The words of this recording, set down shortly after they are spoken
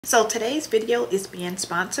So today's video is being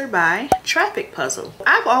sponsored by Traffic Puzzle.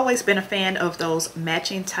 I've always been a fan of those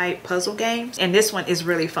matching type puzzle games, and this one is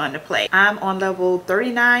really fun to play. I'm on level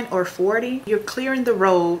 39 or 40. You're clearing the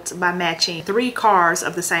roads by matching 3 cars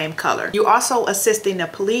of the same color. You're also assisting the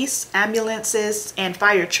police, ambulances, and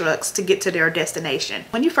fire trucks to get to their destination.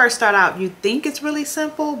 When you first start out, you think it's really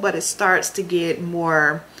simple, but it starts to get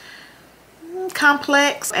more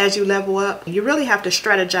complex as you level up. You really have to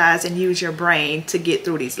strategize and use your brain to get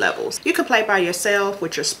through these levels. You can play by yourself,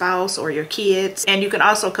 with your spouse or your kids, and you can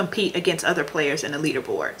also compete against other players in the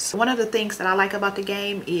leaderboards. One of the things that I like about the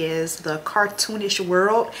game is the cartoonish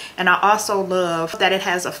world, and I also love that it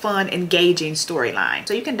has a fun, engaging storyline.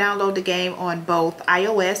 So you can download the game on both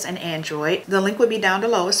iOS and Android. The link will be down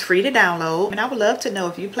below. It's free to download, and I would love to know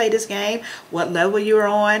if you play this game, what level you're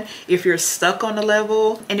on, if you're stuck on the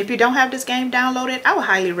level, and if you don't have this game downloaded, I would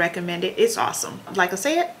highly recommend it. It's awesome. Like I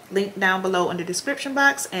said, link down below in the description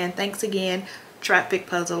box, and thanks again Traffic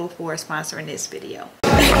Puzzle for sponsoring this video.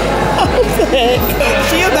 She a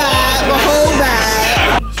vibe, a whole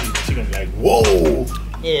vibe. She gonna be like, whoa.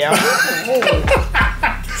 Yeah.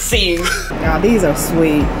 See, y'all, these are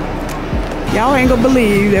sweet. Y'all ain't gonna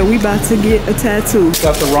believe that we about to get a tattoo.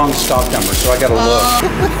 Got the wrong stock number, so I gotta look.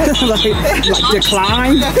 like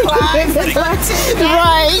decline?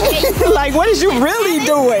 Right. Like, what is you really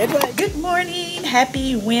doing? Good morning.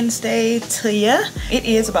 Happy Wednesday to ya. It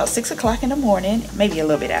is about 6 o'clock in the morning, maybe a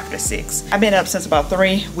little bit after 6. I've been up since about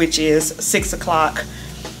 3, which is 6 o'clock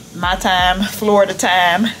my time, Florida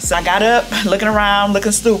time. So I got up looking around,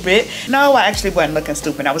 looking stupid. No, I actually wasn't looking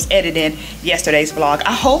stupid. I was editing yesterday's vlog.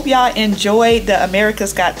 I hope y'all enjoyed the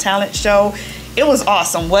America's Got Talent show. It was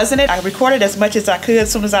awesome, wasn't it? I recorded as much as I could.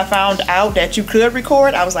 As soon as I found out that you could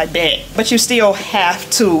record, I was like, bet. But you still have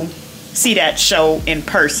to see that show in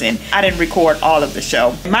person. I didn't record all of the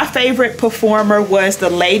show. My favorite performer was the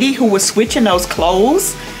lady who was switching those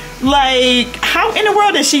clothes. Like, how in the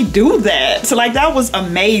world did she do that? So like, that was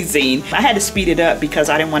amazing. I had to speed it up because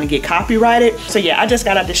I didn't want to get copyrighted. So yeah, I just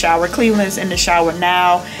got out the shower. Cleveland's in the shower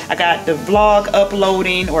now. I got the vlog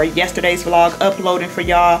uploading, or yesterday's vlog uploading for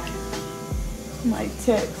y'all. My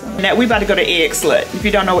text. Now we about to go to Egg Slut. If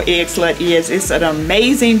you don't know what Egg Slut is, it's an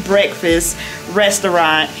amazing breakfast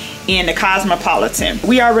restaurant in the Cosmopolitan.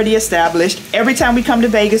 We already established every time we come to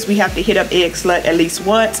Vegas, we have to hit up Egg Slut at least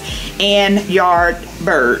once, and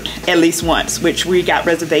Yardbird at least once, which we got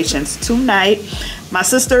reservations tonight. My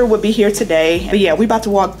sister will be here today. But yeah, we about to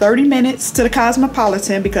walk 30 minutes to the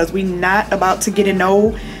Cosmopolitan because we not about to get in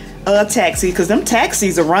no taxi, because them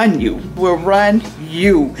taxis will run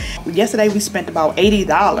you. Yesterday we spent about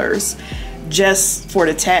 $80 just for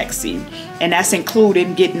the taxi, and that's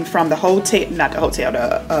including getting from the hotel, not the hotel,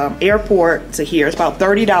 the airport to here. It's about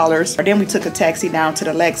 $30. Or then we took a taxi down to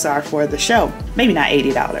the Lexar for the show. Maybe not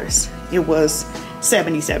 $80. It was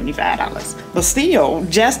 $75. But still,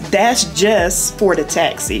 that's just for the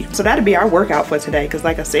taxi. So that'll be our workout for today, because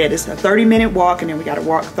like I said, it's a 30-minute walk, and then we got to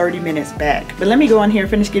walk 30 minutes back. But let me go in here and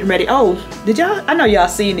finish getting ready. Oh, did y'all? I know y'all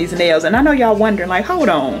seen these nails, and I know y'all wondering, like, hold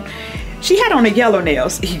on. She had on the yellow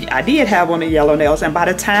nails. I did have on the yellow nails, and by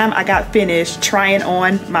the time I got finished trying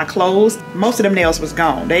on my clothes, most of them nails was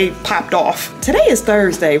gone. They popped off. Today is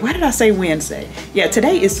Thursday. Why did I say Wednesday? Yeah,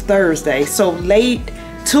 today is Thursday. So late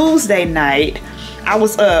Tuesday night, I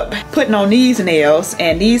was up putting on these nails,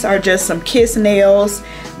 and these are just some Kiss nails.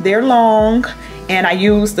 They're long, and I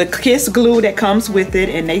used the Kiss glue that comes with it,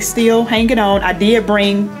 and they still hanging on. I did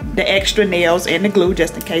bring the extra nails and the glue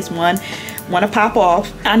just in case one want to pop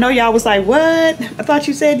off. I know y'all was like, what? I thought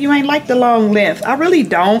you said you ain't like the long length. I really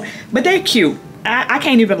don't, but they're cute. I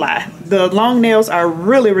can't even lie. The long nails are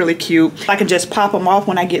really, really cute. I can just pop them off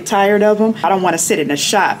when I get tired of them. I don't want to sit in the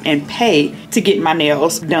shop and pay to get my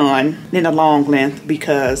nails done in the long length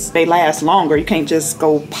because they last longer. You can't just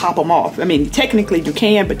go pop them off. I mean, technically you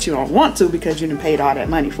can, but you don't want to because you done paid all that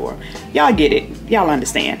money for them. Y'all get it. Y'all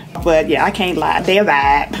understand. But yeah, I can't lie. They're a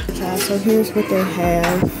vibe. So here's what they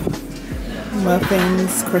have.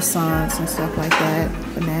 Muffins, croissants, and stuff like that.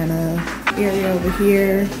 Banana area over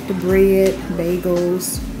here. The bread,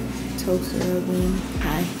 bagels, toaster oven,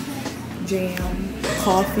 jam,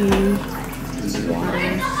 coffee,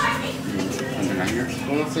 water.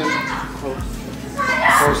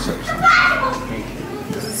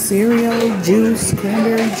 Cereal, juice,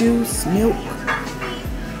 cranberry juice, milk.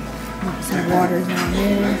 Some water down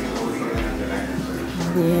there.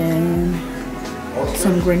 And then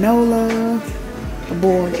some granola, a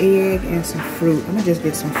boiled egg, and some fruit. I'm gonna just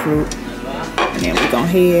get some fruit, and then we're gonna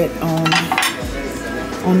head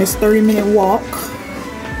on this 30-minute walk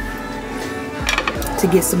to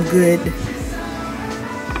get some good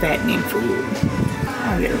fattening food.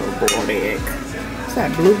 I'll get a little boiled egg. What's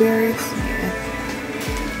that, blueberries? Yeah.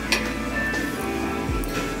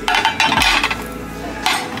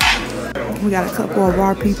 We got a couple of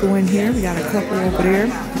our people in here. We got a couple over there,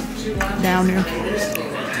 down there.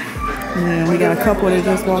 And then we got a couple that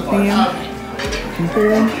just walked in. And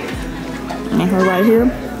here, and her right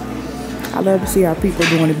here. I love to see our people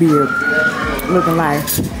doing the beard, looking like.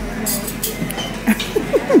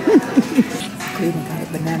 Cleveland got a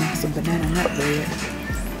banana, some banana nut bread.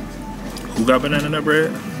 Who got banana nut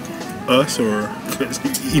bread? Us or?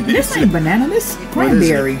 This ain't banana, this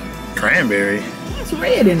cranberry. Cranberry? It's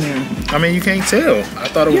red in there. I mean, you can't tell. I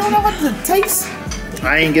thought it was. You don't know what the taste?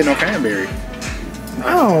 I ain't getting no cranberry.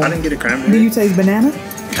 Oh. I didn't get a cranberry. Do you taste banana?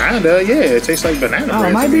 Kinda, yeah. It tastes like banana bread. Oh,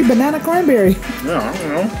 it might be banana cranberry. No, I don't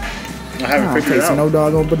know. I haven't figured it out. No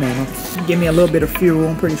doggone banana. Give me a little bit of fuel.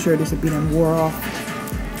 I'm pretty sure this will be done wore off.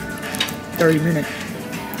 30 minutes.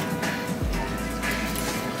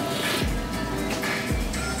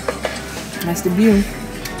 That's the view.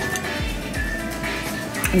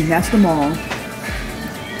 And that's the mall.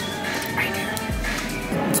 Right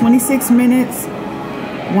there. 26 minutes,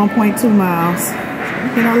 1.2 miles.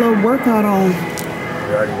 We get our little workout on. We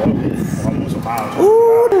already walked almost a mile.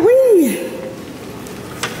 Ooh, wee.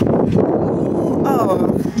 Oh,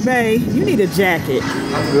 babe, you need a jacket.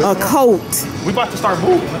 A coat. We about to start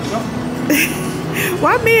moving. Let's go.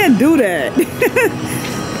 Why men do that?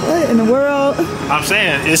 What in the world? I'm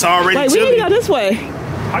saying it's already Wait, chilly. we need to go this way.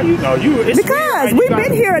 How you know? Because we've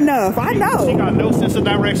been here enough. I know. She got no sense of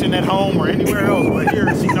direction at home or anywhere else, but here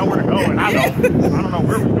she know where to go, and I don't know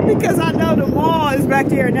where we're going. Because I know the mall is back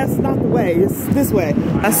here, and that's not the way. It's this way.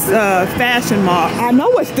 That's fashion mall. I know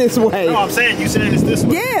it's this way. No, I'm saying you said it's this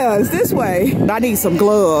way. Yeah, it's this way. I need some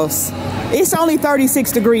gloves. It's only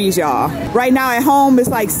 36 degrees, y'all. Right now at home, it's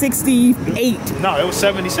like 68. No, it was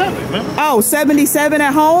 77, man. Oh, 77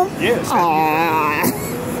 at home? Yes. Yeah,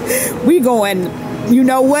 we going, you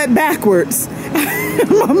know what, backwards.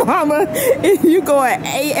 My mama, you going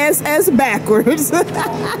ASS backwards. That's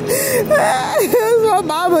what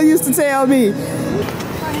mama used to tell me.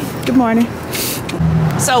 Good morning.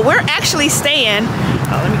 So we're actually staying,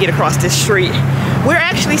 let me get across this street. We're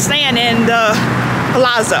actually staying in the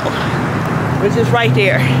Palazzo, which is right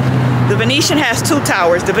there. The Venetian has two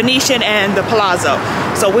towers, the Venetian and the Palazzo.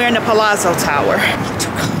 So we're in the Palazzo tower.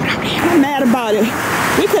 Too cold out here. I'm mad about it.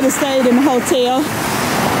 We could have stayed in the hotel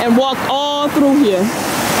and walked all through here.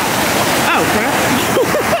 Oh crap.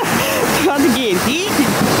 About to get heat.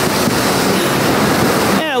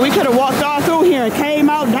 Yeah, we could have walked all through here and came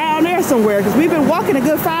out down there somewhere, because we've been walking a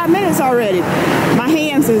good 5 minutes already. My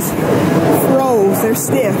hands is froze, they're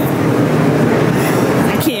stiff.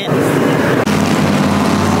 I can't.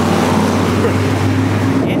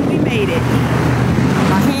 And we made it.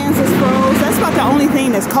 My hands is froze. That's about the only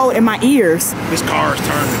thing that's cold in my ears. This car is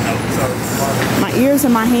turning out. My ears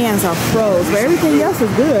and my hands are froze, but everything else is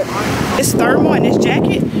good. This thermal and this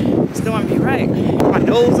jacket is doing me right. My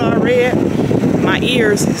nose are red. My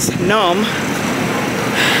ears is numb.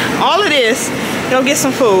 All of this, go get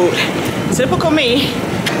some food. Typical me.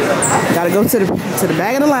 Gotta go to the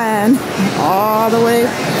back of the line, all the way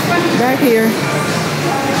back here.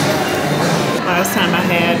 Last time I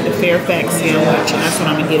had the Fairfax sandwich, and that's what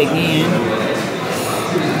I'm gonna get again.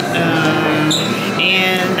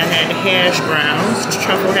 And I had the hash browns,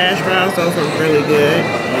 truffle hash browns. Those were really good.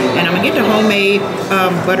 And I'm gonna get the homemade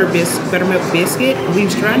buttermilk biscuit. We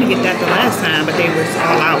was trying to get that the last time, but they was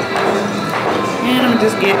all out. And I'm gonna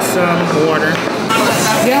just get some water.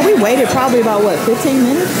 Yeah, we waited probably about what, 15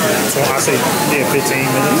 minutes? So I say, yeah, 15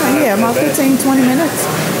 minutes. Yeah, about 15, 20 minutes.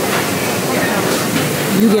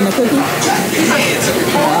 You getting a cookie?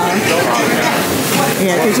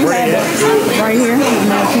 Yeah, because you had it right here.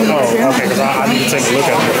 Oh, okay, because I need to take a look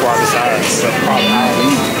at it before I decide. So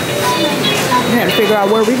we had to figure out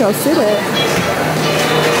where we go sit at.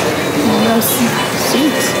 No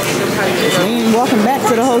seats. We ain't walking back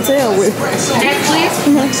to the hotel with. Next,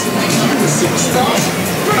 please.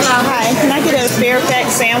 Hi, can I get a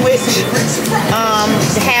Fairfax sandwich,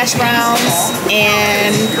 the hash browns,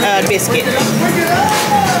 and biscuit?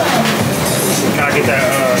 Can I get that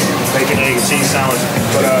bacon, egg, and cheese sandwich,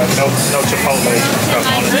 but no chipotle stuff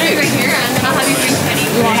on it? Right here, and then I'll have you drink penny.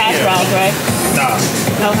 You want hash browns, right? Nah.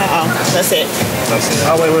 Okay, oh, that's it. That's it.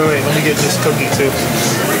 Oh, wait. Let me get this cookie, too.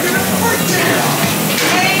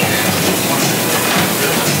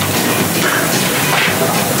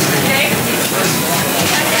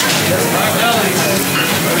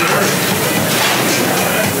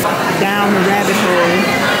 Down the rabbit hole,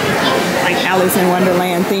 like Alice in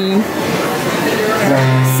Wonderland theme.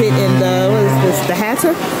 Sit in the, what is this, the hat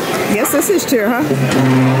shelter? Guess this is chair, huh?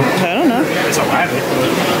 I don't know. It's a rabbit.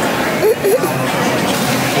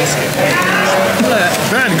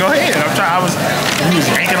 Ben, go ahead. I was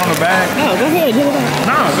yanking on the bag. Oh, go ahead, get it out.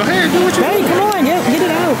 No, go ahead. Do what you Hey, come on, get it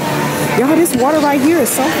out. Y'all, this water right here is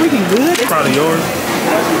so freaking good. It's probably yours.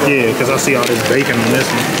 Yeah, because I see all this bacon on this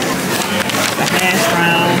one. The hash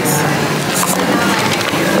browns.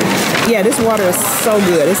 Yeah, this water is so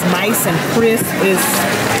good. It's nice and crisp.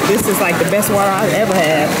 This is like the best water I've ever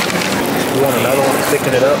had. You want another one to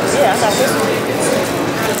thicken it up? Yeah, I got this one.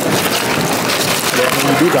 Yeah, I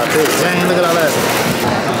mean, you do got this. Dang, look at all that.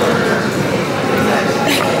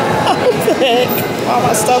 What the heck? All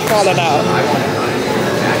my stuff falling out.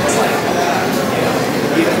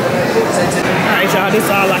 Alright, y'all, this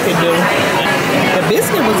is all I can do. The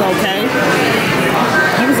biscuit was okay.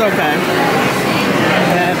 It was okay.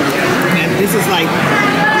 And this is like,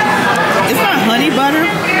 it's not honey butter.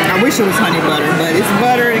 I wish it was honey butter, but it's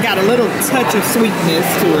butter. It got a little touch of sweetness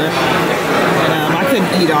to it. And I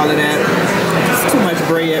couldn't eat all of that. It's too much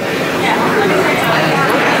bread. I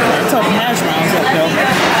told them hash browns up though.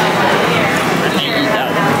 I can't eat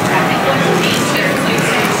that one.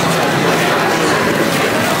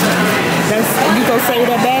 You gonna save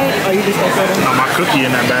that bag, or you just gonna throw them? No, my cookie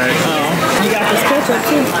in that bag. Oh, you got this ketchup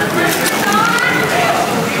too.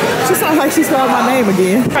 She sounds like she spelled my name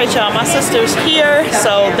again. All right, y'all, my sister's here,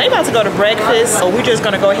 so they about to go to breakfast. So we're just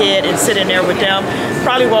gonna go ahead and sit in there with them.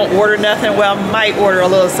 Probably won't order nothing. Well, might order a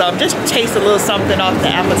little something. Just taste a little something off the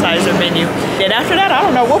appetizer menu. And after that, I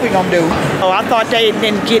don't know what we're gonna do. Oh, I thought they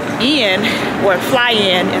didn't get in or fly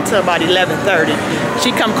in until about 11:30.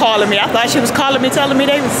 She come calling me. I thought she was calling me, telling me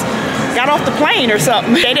they got off the plane or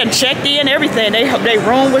something. They done checked in, everything. Their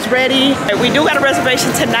room was ready. We do got a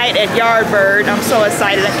reservation tonight at Yardbird. I'm so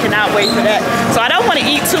excited. I cannot wait for that. So I don't want to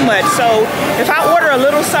eat too much. So if I order a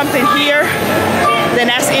little something here, then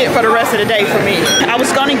that's it for the rest of the day for me. I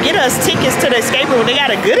was going to get us tickets to the escape room. They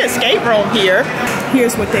got a good escape room here.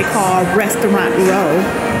 Here's what they call Restaurant Row.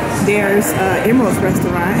 There's Emerald's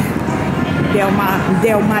Restaurant.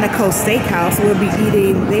 Del Monaco Steakhouse. We'll be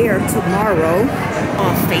eating there tomorrow.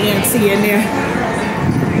 All fancy in there.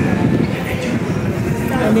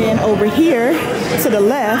 And then over here to the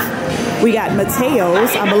left, we got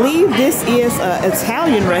Matteo's. I believe this is an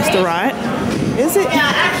Italian restaurant. Is it?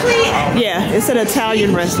 Yeah, actually. Yeah, it's an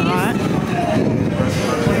Italian restaurant.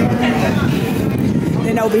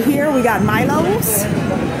 Then over here we got Milo's.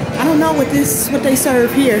 I don't know what they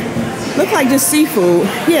serve here. Look like just seafood.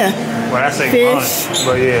 Yeah. Well, that's a fish. lunch,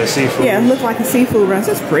 but yeah, seafood. Yeah, it looked like a seafood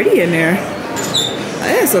restaurant. It's pretty in there.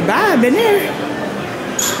 There's a vibe in there.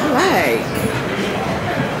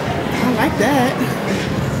 I like that.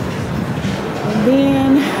 And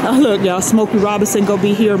then, oh look, y'all, Smokey Robinson gonna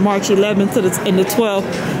be here March 11th and the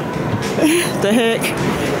 12th. The heck.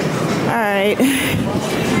 All right.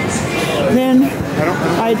 Then,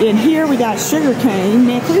 right in here we got Sugar Cane.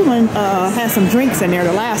 Man, Cleveland had some drinks in there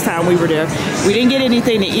the last time we were there. We didn't get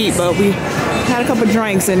anything to eat, but we had a couple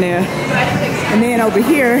drinks in there. And then over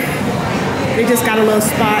here, they just got a little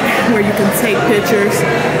spot where you can take pictures,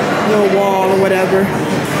 a little wall or whatever.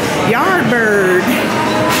 Yardbird,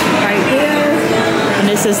 right there. And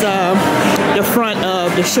this is the front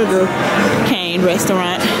of the Sugar Cane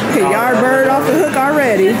restaurant. Okay, Yardbird off the hook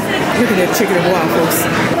already. Look at that chicken and waffles.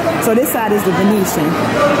 So this side is the Venetian.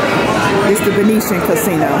 It's the Venetian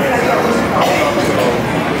Casino.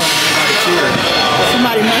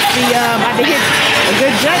 Somebody must be about to hit a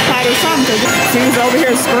good jackpot or something. She's over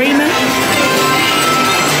here screaming.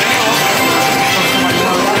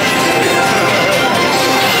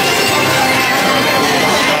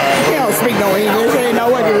 He don't speak no English. He didn't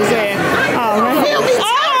know what he was saying. Oh, man.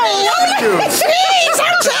 Jeez,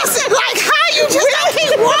 I'm just like, how you just gonna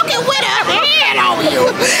keep walking with a hand on you?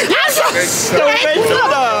 I'm so stupid.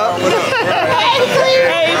 Shut up.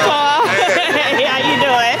 Hey, Paul. Hey, how you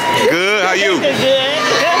doing? Good, how you? Good.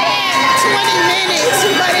 20 minutes,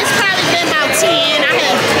 but it's probably been about 10. I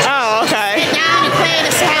had okay. sit down and play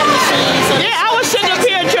the slot machine. So yeah, I was sitting up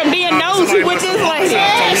here being nosy with this lady.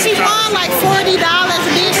 Yeah, she won like $40,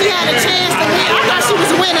 and then she had a chance to win. I thought she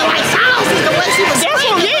was winning like thousands the way she was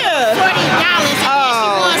winning. Yeah. $40, and then she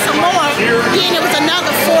won some more. Then it was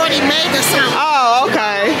another 40 mega something. Oh,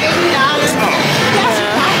 okay. $80.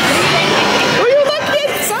 Well, you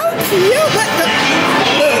looking so cute.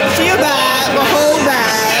 Look, she'll buy the whole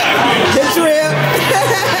bag. The trip.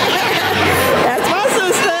 That's my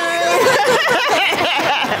sister.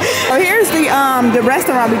 Oh, here's the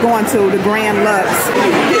restaurant we're going to, the Grand Lux.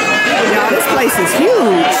 Y'all, this place is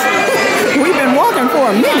huge. We've been walking for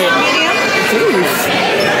a minute. Jeez.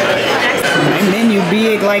 My menu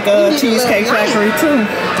big like a Cheesecake Factory too.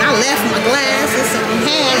 I left my glasses, so I'm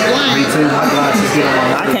half blind. My glasses get on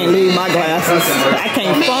my I can't leave my glasses. I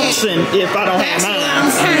can't function if I don't have That's what mine. I'm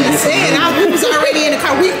trying to say. We was already in the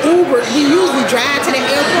car. We Ubered. We usually drive to the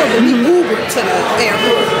airport, but we Ubered to the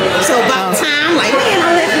airport. So by the time, like, man,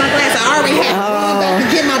 I left my glasses. I already had to run back to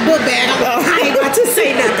get my book bag. I'm like, I ain't about to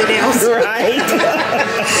say nothing else. Right.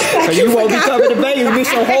 So you won't be coming to Vegas. You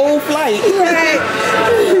miss your whole flight. Right.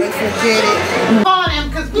 Forget it. All them,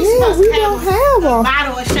 because we supposed we to don't have have a them.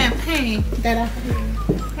 bottle of champagne that I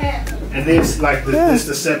had. And this, like, this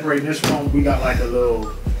to separate this room, we got like a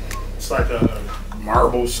little, it's like a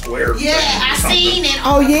marble square. Yeah, I seen it.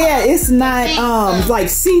 Oh yeah, it's not like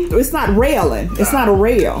see-through. It's not railing. It's not a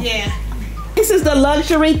rail. Yeah. This is the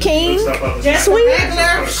luxury king. Just Sweet.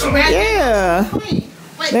 regular. Yeah.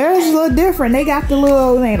 Wait, Theirs a little different. They got the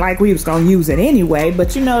little, ain't like we was gonna use it anyway,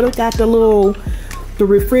 but you know, they got the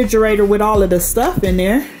refrigerator with all of the stuff in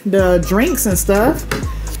there, the drinks and stuff.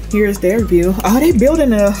 Here's their view. Oh, they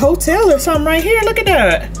building a hotel or something right here. Look at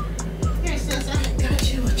that. Here, sis, I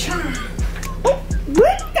got you a charm.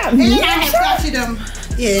 What? Got And me? I have got you them.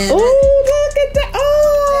 Yeah. Oh, look at that.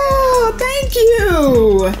 Oh, thank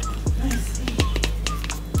you.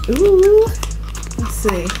 Ooh. Let's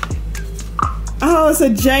see. Oh, it's a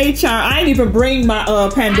J charm. I didn't even bring my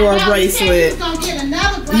Pandora bracelet. You gonna get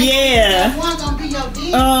another bracelet. Yeah. One gonna be your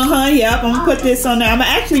deal. Yep. I'm gonna put this on there. I'm gonna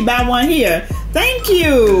actually buy one here. Thank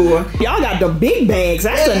you. Y'all got the big bags.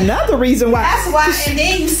 That's another reason why. That's why. And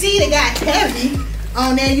then you see they got heavy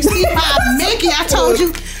on there. You see how Mickey, I told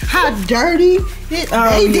you how dirty they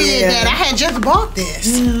did that. I had just bought this.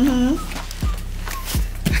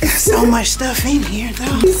 I got so much stuff in here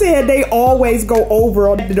though. He said they always go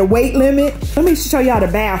over the weight limit. Let me show y'all the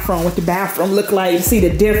bathroom, what the bathroom look like. See the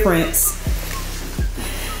difference.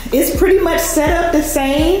 It's pretty much set up the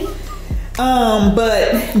same,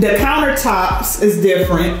 but the countertops is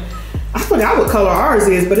different. I forgot what color ours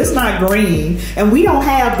is, but it's not green. And we don't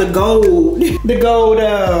have the gold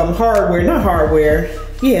hardware, not hardware.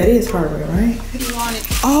 Yeah, it is hardware, right? You want it?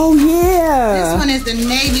 Oh yeah. This one is the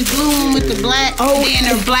navy blue one with the black, and then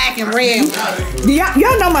the black and red one.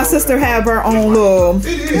 Y'all know my sister have her own little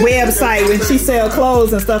website when she sell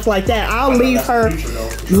clothes and stuff like that. I'll leave her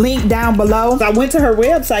link down below. I went to her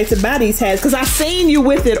website to buy these hats because I seen you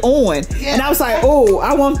with it on, and I was like, oh,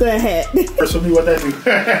 I want that hat. Show me what that do.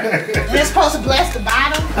 And it's supposed to bless the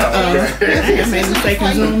bottom. I made a mistake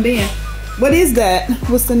and zoomed in. What is that?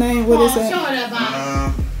 What's the name? What is that? Show her that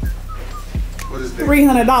bottom. What is that?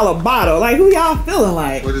 $300 bottle. Like, who y'all feeling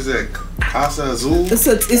like? What is that? Casa Azul? It's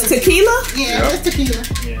tequila? Yeah, it's tequila.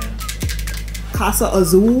 Yeah. Casa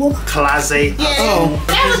Azul. Clase. Yeah. Oh.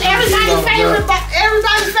 That was everybody's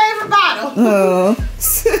favorite bottle.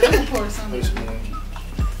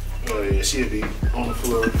 Oh yeah, she'd be on the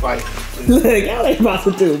floor fighting. Look, y'all ain't about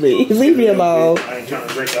to do me. Leave me alone. I ain't trying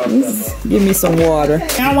to drink all stuff. Give me some water. I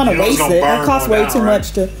don't want to waste it. That costs way too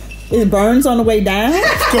much to. It burns on the way down. Of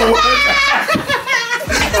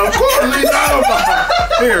course, we know about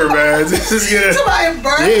here, man. This is getting Somebody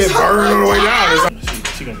burns. yeah, it burns on the way down.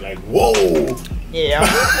 She gonna be like, Whoa! Yeah.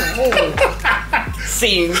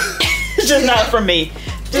 See, it's just not for me.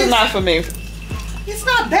 Just not for me. It's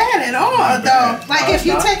not bad at all, though. Like if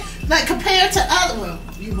you take, like compared to other,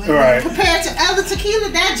 compared to other tequila,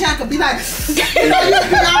 that junk would be like, you know, you'd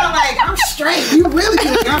be all like, I'm straight. You really be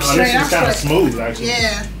like, I'm straight. this is kind of smooth, actually.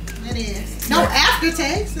 Yeah, it is. No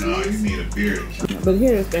aftertaste. No, you need a beard. But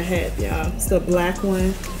here's the hat, y'all. It's the black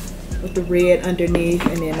one with the red underneath,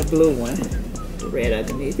 and then the blue one, the red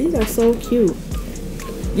underneath. These are so cute.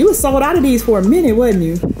 You was sold out of these for a minute, wasn't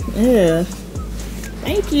you? Yeah.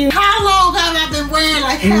 Thank you. How long have I been wearing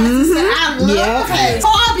like hats? I love hats. So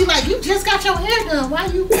I'll be like, you just got your hair done. Why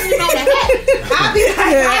you putting on a hat? I'll be like,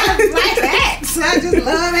 I like hats. I just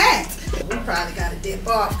love hats. We probably got to dip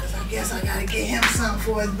off because I guess I got to get him something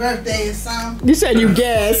for his birthday or something. You said you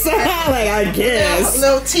guess. Like, I guess. A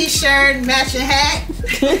little t-shirt, matching hat.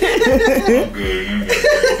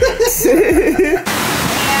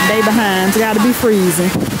 Day behind. Gotta be freezing.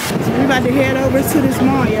 So we about to head over to this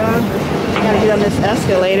mall, y'all. Gotta get on this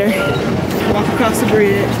escalator. Walk across the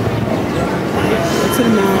bridge. Go to the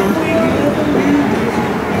mall.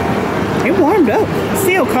 It warmed up. It's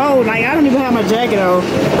still cold. Like, I don't even have my jacket on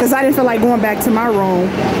because I didn't feel like going back to my room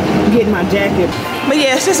getting my jacket. But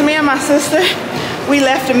yeah, it's just me and my sister. We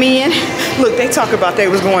left the men. Look, they talk about they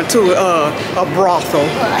was going to a brothel.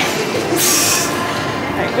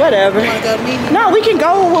 Like, whatever. Want to go meet me? No, we can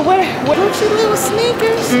go. What Gucci little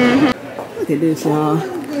sneakers. Look at this, y'all.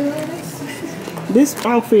 This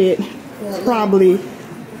outfit probably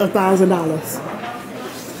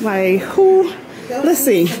 $1,000. Like who? Let's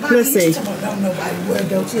see. Let's see. Don't nobody wear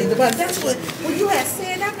Dolce & Gabbana. That's what when you had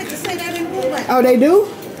said. I meant to say that in the movie. Oh, they do?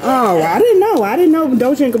 Oh, I didn't know. I didn't know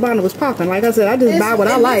Dolce & Gabbana was popping. Like I said, I just buy what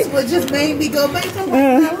I like. That's what just made me go back to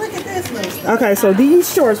now look at this little stuff. Okay, so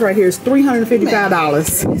these shorts right here is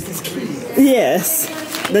 $355. This is cute. Yes.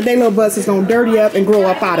 That they little butts is gonna dirty up and grow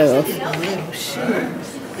up out of.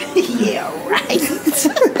 Yeah, right.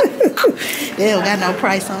 They don't got no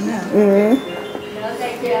price on that.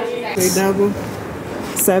 They double.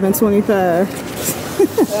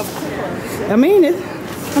 $7.25. I mean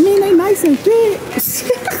they nice and thick.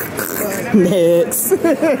 Next.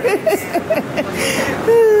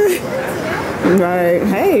 Right.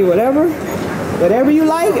 Hey, whatever you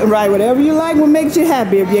like. Right. Whatever you like, what makes you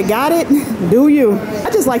happy. If you got it, do you. I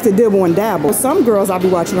just like to dibble and dabble. Some girls I'll be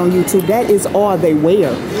watching on YouTube, that is all they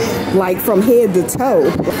wear. Like from head to toe.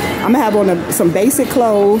 I'm gonna have on some basic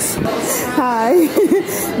clothes. Hi.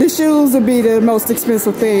 The shoes would be the most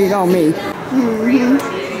expensive thing on me.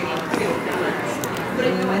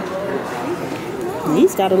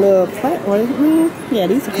 These got a little flat, yeah,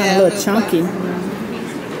 these are kind of a little chunky.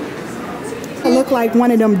 It look like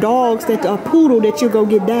one of them dogs that a poodle that you go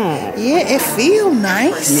get dyed. Yeah, it feel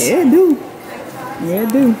nice. Yeah, it do. Yeah, it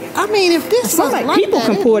do. I mean, if this was like people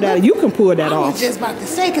that, can pull that. You can pull that I off. was just about to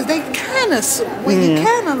say because they kind of when you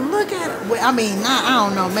kind of look at it. I mean, I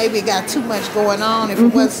don't know. Maybe it got too much going on if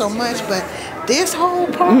it wasn't so much, but this whole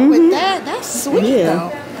part with that's sweet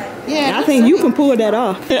though. Yeah, I think you can pull that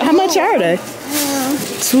off. How much are they?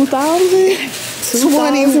 2,000,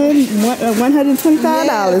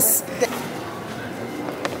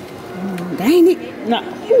 $125. Dang it! Now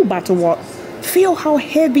who about to walk? Feel how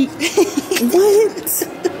heavy? What?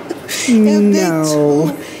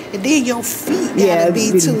 No. And then your feet gotta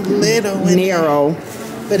be too little and narrow.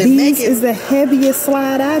 But these is the heaviest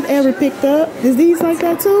slide I've ever picked up. Is these like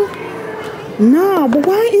that too? No, but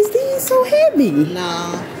why is these so heavy?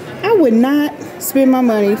 No. I would not spend my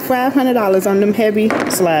money, $500 on them heavy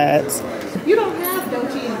slides. You don't have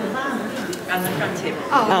Dolce & Gabbana on the front tip.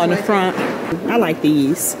 Oh, on the front. I like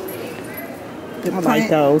these. I like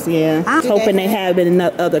those, yeah. I'm hoping they have it in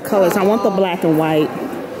other colors. I want the black and white.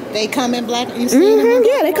 They come in black. You see them?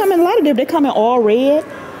 Yeah, they come in a lot of different. They come in all red.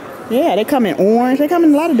 Yeah, they come in orange. They come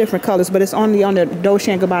in a lot of different colors, but it's only on the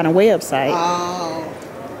Dolce & Gabbana website. Oh.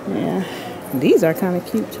 Yeah. These are kind of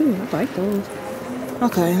cute too. I like those.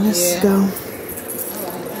 Okay, let's go.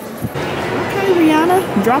 Okay, Rihanna,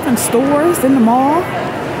 dropping stores in the mall.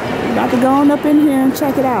 About to go on up in here and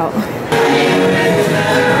check it out.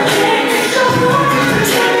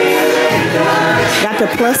 Got the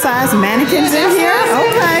plus size mannequins in here.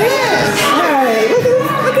 Okay. Hey,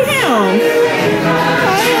 look at him.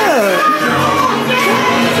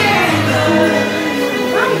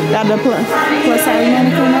 Got the plus size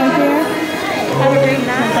mannequin right there. Have a great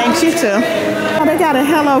night. Thanks, you too. Oh, they got a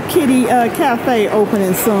Hello Kitty cafe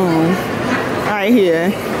opening soon. Right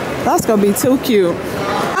here. That's gonna be too cute.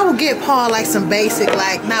 I would get Paul like some basic,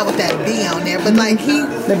 like not with that B on there, but like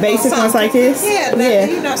the basic ones like this. Yeah,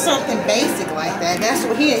 you know, something basic like that. That's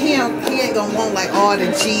what he ain't gonna want like all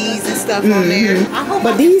the G's and stuff on there.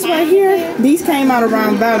 But these right here, these came out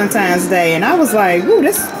around Valentine's Day, and I was like, ooh,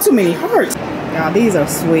 that's too many hearts. Now these are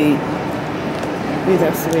sweet. These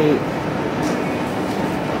are sweet.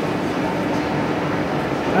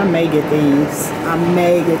 I may get these. I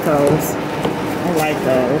may get those. I like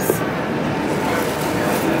those.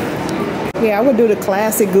 Yeah, I would do the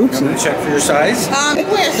classic Gucci. I'm gonna check for your size. He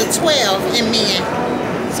wears a 12 in men,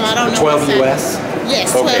 so I don't know. 12 US. Yes,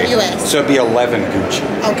 12 okay. US. So it'd be 11 Gucci.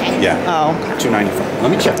 Okay. Yeah. Oh. $295. Let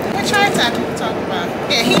me check. Which hearts I can talk about?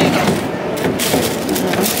 Yeah, here you go.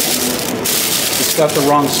 It's got the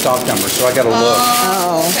wrong stock number, so I gotta look.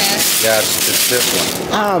 Oh. Okay. Yeah, it's this one.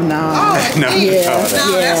 Oh no. Oh, No, yeah. that's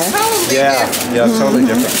totally different. Yeah, it's totally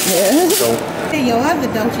different. Yeah. So, And your other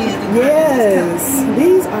Dolce & Gabbana. Yes.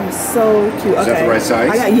 These are so cute. is that the right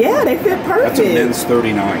size? Yeah, they fit perfect. That's a men's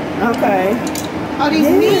 39. Okay. Oh, these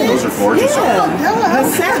men? Those are gorgeous. Yeah. duh. A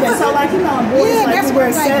 7. So like, you know, boys Yeah, like that's to wear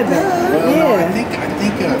what I'm like, 7. duh. Well, no, Yeah. I think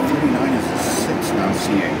 39 is a 6 now,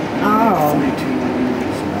 CA. Oh. 42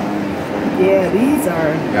 is 9. Yeah, these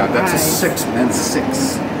are Yeah, that's nice. a 6, men's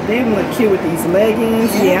 6. They look cute with these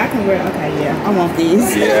leggings. Yeah, I can wear. Okay, yeah, I want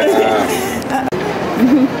these. Yeah.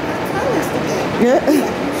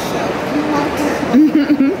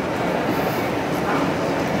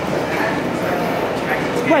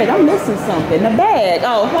 Wait, I'm missing something. The bag.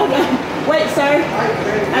 Oh, hold on. Wait, sir.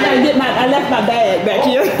 I left my bag back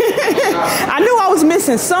here. I knew I was missing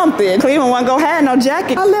missing something. Cleveland wasn't gonna have no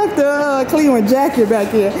jacket. I left the Cleveland jacket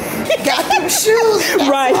back there. Got them shoes.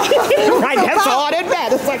 Right. Right, that's all that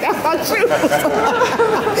matters. Like, I got shoes.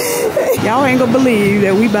 Y'all ain't gonna believe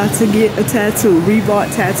that we about to get a tattoo.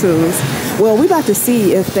 Rebought tattoos. Well, we about to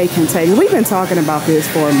see if they can take it. We've been talking about this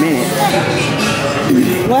for a minute.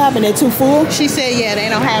 What happened? They're too full? She said, yeah, they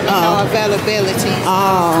don't have no availability.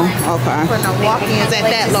 Oh, okay. For no walk-ins at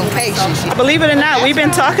that location. Believe it or not, we've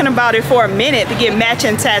been talking about it for a minute to get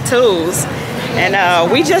matching tattoos. And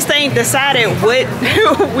we just ain't decided what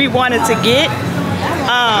we wanted to get.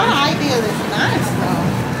 My idea is nice,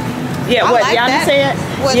 though. Yeah, what like y'all that. said?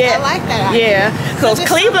 Well, Yeah, I like that idea. Yeah, because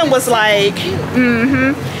Cleveland was like,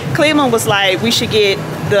 Cleveland was like, we should get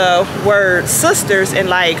the word sisters in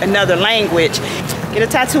like another language. Get a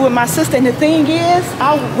tattoo with my sister, and the thing is,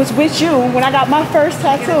 I was with you when I got my first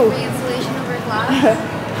tattoo. Free installation over glass.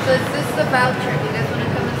 So is this the voucher? Do you guys want to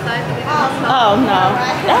come inside to get this? Oh no,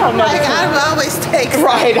 I always take it.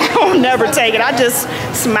 Right, I don't never take it. I just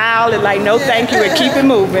smile and like, no thank you, and keep it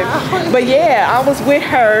moving. But yeah, I was with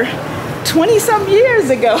her 20-something years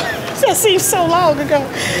ago. That seems so long ago.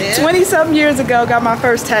 20-something years ago, got my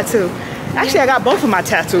first tattoo. Actually, I got both of my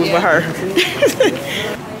tattoos with her.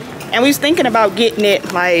 And we was thinking about getting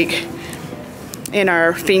it like in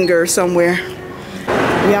our finger somewhere.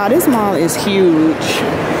 Y'all, this mall is huge.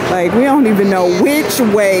 Like, we don't even know which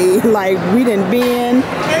way. Like, we done been.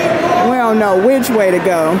 We don't know which way to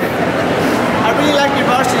go. I really like your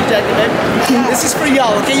varsity jacket, babe. This is for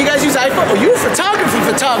y'all, okay? You guys use iPhone. Oh, you're a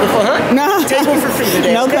photographer, huh? No. Take one for free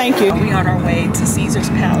today. No, thank you. We on our way to Caesar's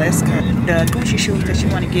Palace. The Gucci shoes that she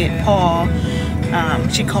want to get, Paul,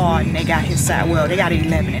 she called and they got his side. Well, they got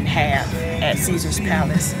 11.5 at Caesar's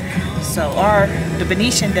Palace. So the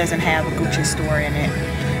Venetian doesn't have a Gucci store in it.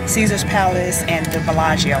 Caesar's Palace and the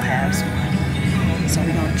Bellagio has one. So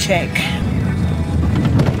we're gonna check.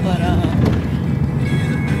 But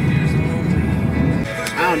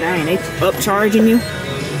oh dang, they upcharging you.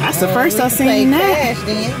 That's the first I seen that. Cash,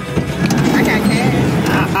 then. I got cash.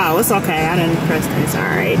 Oh, it's okay. I didn't press this. All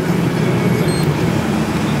right.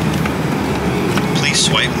 Please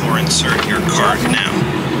swipe or insert your card now.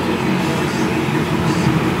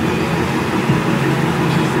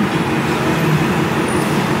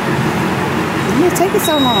 It's taking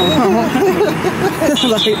so long.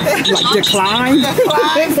 like decline.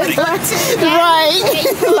 Right.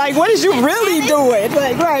 Like, what is you really doing?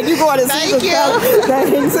 Like, right, you going to see the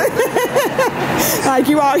things. Like,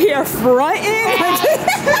 you out here fronting.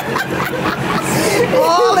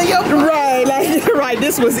 All of your right, like, right,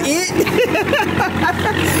 this was it.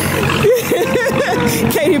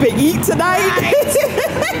 Can't even eat tonight.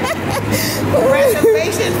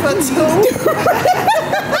 Reservation for 2.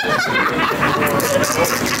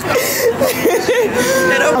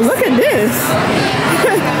 Oh, look at this.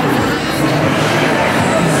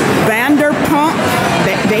 Vanderpump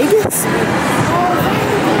Vegas?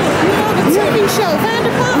 TV show,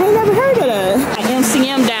 Vanderpump. I ain't never heard of that.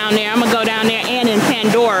 MCM down there. I'm gonna go down there and in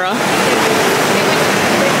Pandora.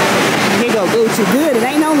 Here go Gucci. Good. It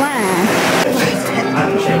ain't no line.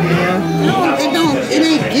 It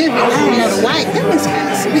ain't giving. I don't know the white. That was kind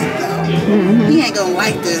of sweet though. He ain't gonna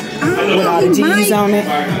like the with all the G's on it.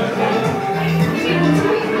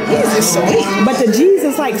 These are sweet. But the G's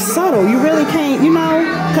is like subtle. You really can't, you know,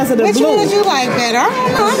 because of the Which blue. one would you like better? I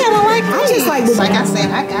don't know. I gotta like these. I just like the Like I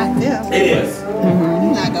said, I got them. It is.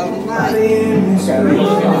 I'm not gonna lie.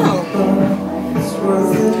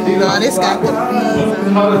 No, this got the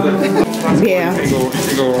yeah.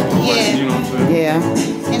 Yeah.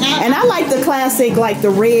 And I like the classic, like the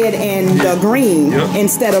red and the green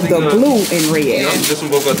instead of the blue and red. Yeah, this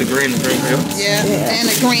one both got the green and green. Yeah. And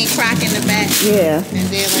the green crock in the back. Yeah. And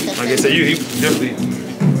then Like I said, you definitely.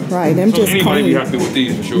 Right, them just anybody clean. be happy with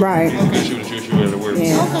these for sure. Right. You can shoot the shoe ready to wear.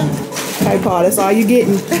 Yeah. Okay, Paul, that's all you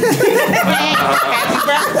getting.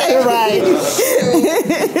 Right.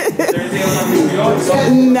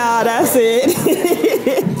 Nah, that's it.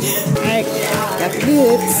 Alright, got the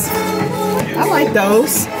goods. I like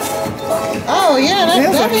those. oh yeah,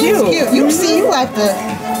 Those that are is cute. cute. You see, you like the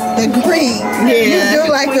green. Yeah. You do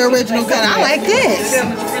like the original color. I like this.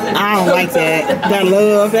 I don't like that. That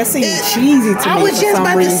love, that seems cheesy to me. I was for just some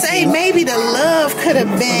about reason. to say maybe the love could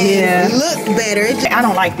have been looked better. I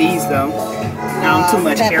don't like these though. I don't too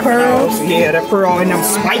much That care pearl? for those. Yeah, that pearl and them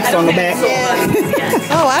spikes on the back.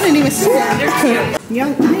 Oh, I didn't even see that.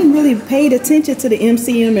 Y'all, I ain't really paid attention to the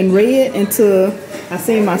MCM in red until I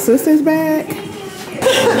seen my sister's bag.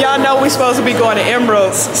 Y'all know we're supposed to be going to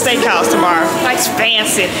Emerald's Steakhouse tomorrow. Nice,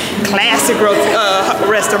 fancy, classic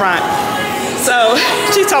restaurant. So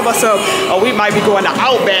she told us, oh, we might be going to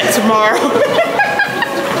Outback tomorrow.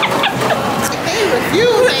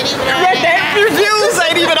 views ain't even all that. Your views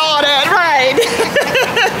ain't even all that, right?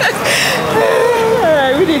 All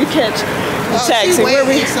right, we need to catch the taxi. Where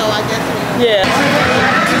we? So I guess. Yeah.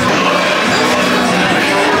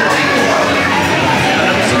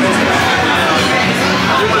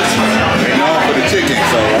 They know for the chicken,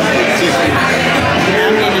 so I'm for the chicken. Yeah,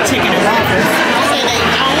 I'm getting the chicken and waffles.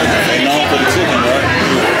 They know for the chicken, right?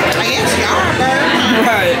 I guess y'all are bird.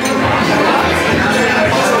 Right.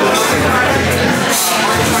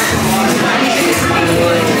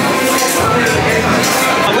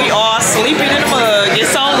 We are sleeping in the mug.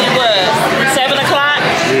 It's only what, 7 o'clock?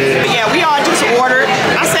 But yeah, we all just ordered.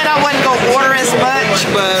 I said I wasn't gonna order as much,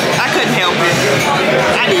 but I couldn't help it.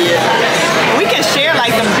 I did. We can share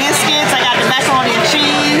like the biscuits. I got the macaroni and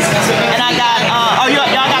cheese, and I got y'all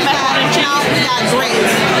got macaroni and cheese. No, we got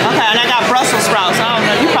grapes. Okay, and I got Brussels sprouts. I don't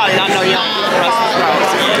know. You probably don't know y'all Brussels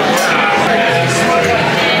sprouts.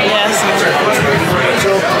 Yes.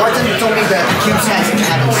 So, Martin, you told me that the cubes hasn't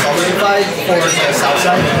had a salsa for the south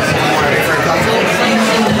side. For a cocktail.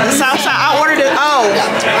 The south side. I ordered it. Oh,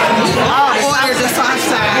 Ordered the south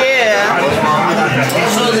side. yeah.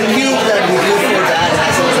 So the cube that we do for that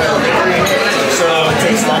has a liquor in it, so it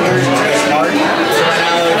takes longer to get hard. So right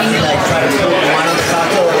now, if you like try to put one on the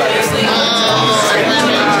cocktail, or like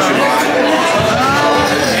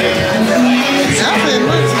Nothing.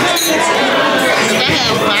 They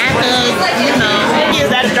have vodka, you know. Is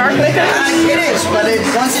that a dark liquor? it is, but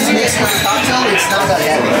once it's mixed with the cocktail, it's not that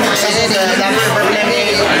heavy. That bourbon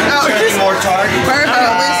lemonade is more tart. If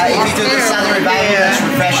you do the Southern Valley, that's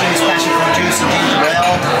refreshing, it's passion fruit juice and ginger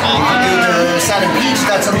ale. If you do the Southern Peach,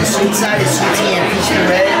 that's on the sweet side, it's sweet tea and peach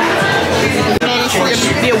puree.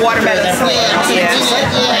 Be a watermelon. Yeah.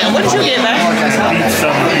 What did you get, man?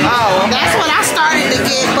 Oh. That's what I started to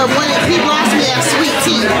get, but when people ask me that sweet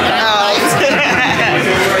tea.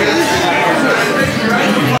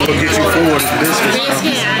 We'll get you forward for biscuits.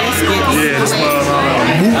 Yeah, this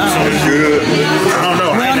it's good. I don't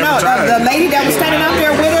know. Well, no, the lady that was standing out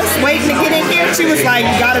there with us, waiting to get in here, she was like,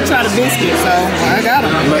 "You gotta try the biscuit." So I got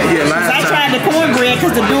them. Yeah, last I time. tried the cornbread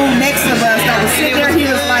because the dude next to us that was sitting there, he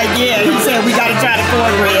was like, "Yeah," he said, "We gotta try the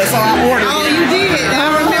cornbread." So I ordered Oh, it. you did. I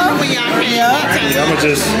remember when y'all came. Yeah. Yeah, I'm gonna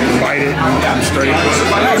just bite it straight.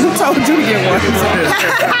 Who told you to get one?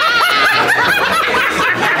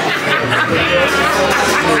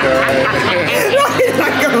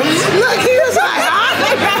 Look, he was like, I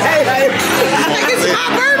think it's my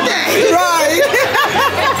birthday. Right.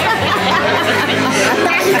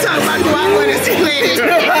 Now you talking about do I want to split it?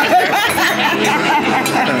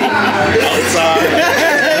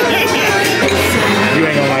 You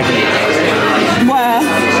ain't gonna like it. Well,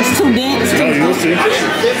 it's too dense. Oh, you'll see.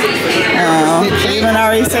 Even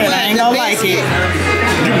already said I ain't gonna like it.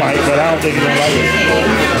 You might, but I don't think you're gonna like it.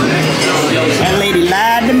 That lady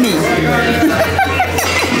lied to me.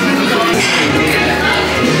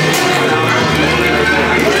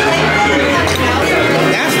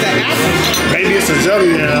 That's the apple. Maybe it's a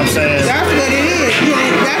jelly, you know what I'm saying? That's what it is.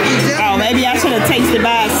 That's the jelly. Oh, maybe I should have tasted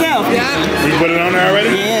by itself. Yeah. You put it on there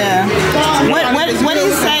already? Yeah. What did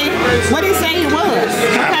he say? What did he say it was?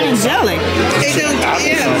 What kind of jelly? It don't,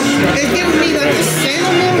 yeah. It's giving me like a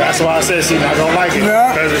cinnamon. That's why I said she's not gonna like it.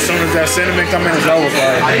 Yeah. Because as soon as that cinnamon come in, it's over for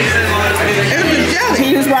her. It's the jelly.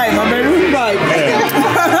 He was right, my baby was right.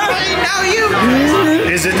 I ain't know you.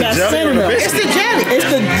 Is it the That's jelly or the cinnamon. It's biscuit? the jelly. It's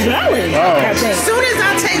the jelly, Oh. I think. As soon as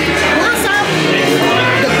I take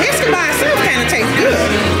the biscuit by itself kind of tastes good.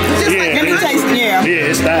 It's just like Let me taste it, yeah. Yeah,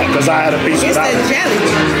 it's that, because I had a piece It's of the that. jelly.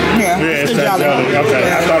 Yeah, Yeah, it's it's the that jelly. Okay,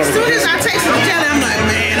 I thought it As was soon as I taste the jelly, I'm like,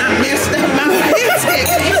 man, I messed up my biscuit.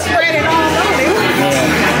 You spread it all on it.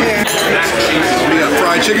 We got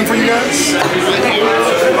fried chicken for you guys?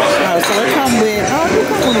 Oh, so it come with, it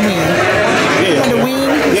come with a wing. For the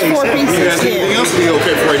wing, Yeah, 4 you pieces. guys anything Yeah. else to be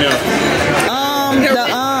okay for right now?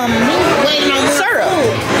 Syrup.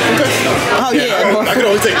 Oh yeah. I could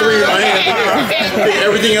only take 3 in my hand.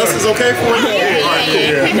 Everything else is okay for you? Yeah. All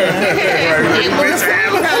right,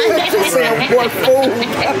 cool. More food.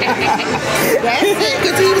 That's it.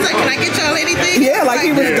 Because he was like, can I get y'all anything? Yeah, like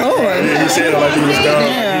he was going. He said it like he was done.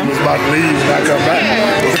 Yeah. He was about to leave and not come back.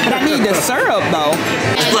 But I need the syrup though.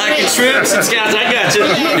 Black and shrimps and scallops, I got you.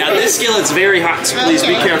 Now this skillet's very hot, so please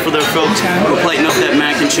be careful there, folks. We're plating up that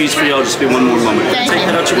mac and cheese for y'all. Just be one more moment. Take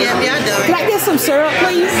that out your way. Yeah, done. Can I get some syrup,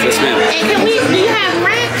 please? Yes, ma'am. And do you have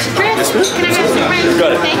ranch dressing? Can I have some ranch?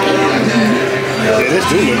 Got it. Thank you. Yeah, this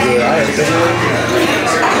do look good. I didn't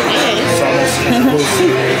think it's almost a little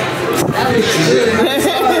soup.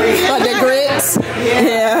 Like the grits?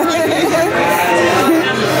 Yeah.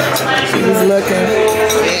 She was looking.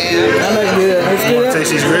 That look good. It's You want to good?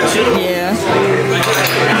 taste these grits? Yeah.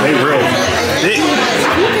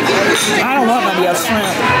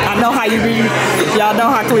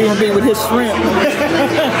 in with his shrimp.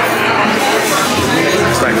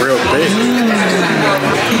 It's like real thick.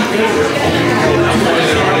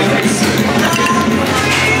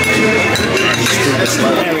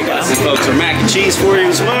 There we go. These folks are mac and cheese for you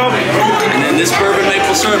as well. And then this bourbon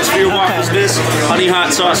maple syrup for your waffles, this honey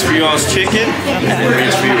hot sauce for y'all's chicken, and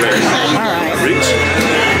rich for your rare. All right. Rich.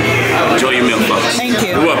 Enjoy your meal, folks. Thank you.